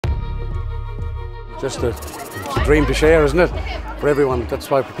just a dream to share, isn't it? For everyone.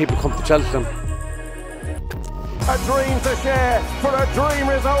 That's why people come to Cheltenham. A dream to share for a dream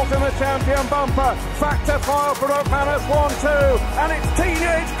result in the champion bumper. Factor file for O'Connors 1-2, and it's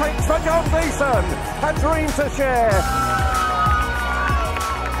teenage kicks for John Deason. A dream to share.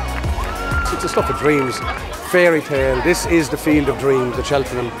 It's a stuff of dreams, fairy tale. This is the field of dreams, the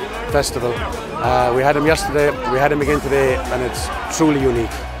Cheltenham Festival. We had him yesterday, we had him again today, and it's truly unique.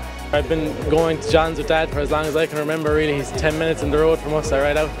 I've been going to John's with Dad for as long as I can remember, really. He's 10 minutes in the road from us. I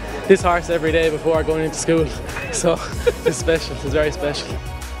ride out this horse every day before going into school, so it's special, it's very special.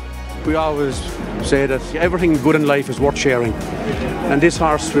 We always say that everything good in life is worth sharing, and this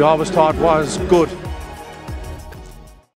horse we always thought was good.